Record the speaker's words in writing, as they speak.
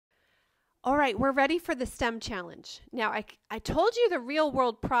All right, we're ready for the STEM challenge. Now, I told you the real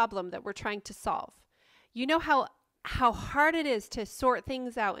world problem that we're trying to solve. You know how hard it is to sort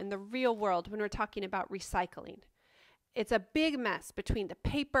things out in the real world when we're talking about recycling. It's a big mess between the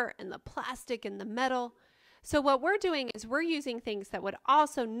paper and the plastic and the metal. So what we're doing is we're using things that would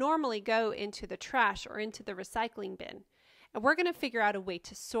also normally go into the trash or into the recycling bin. And we're going to figure out a way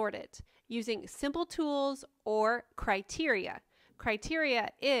to sort it using simple tools or criteria. Criteria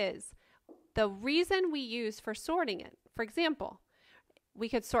is the reason we use for sorting it. For example, we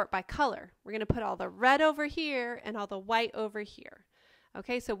could sort by color. We're going to put all the red over here and all the white over here.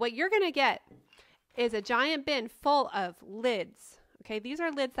 Okay, so what you're going to get is a giant bin full of lids. Okay, these are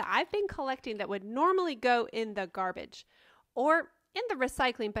lids that I've been collecting that would normally go in the garbage or in the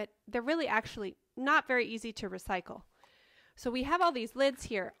recycling, but they're really actually not very easy to recycle. So we have all these lids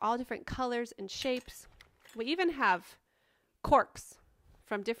here, all different colors and shapes. We even have corks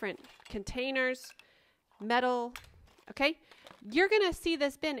from different containers, metal, okay? You're going to see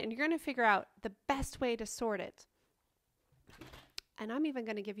this bin and you're going to figure out the best way to sort it. And I'm even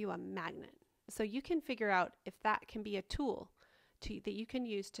going to give you a magnet so you can figure out if that can be a tool that you can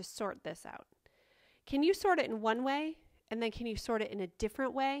use to sort this out. Can you sort it in one way and then can you sort it in a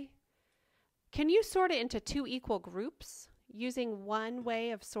different way? Can you sort it into two equal groups using one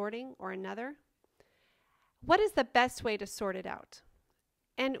way of sorting or another? What is the best way to sort it out?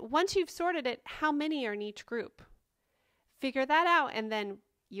 And once you've sorted it, how many are in each group? Figure that out and then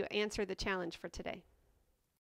you answer the challenge for today.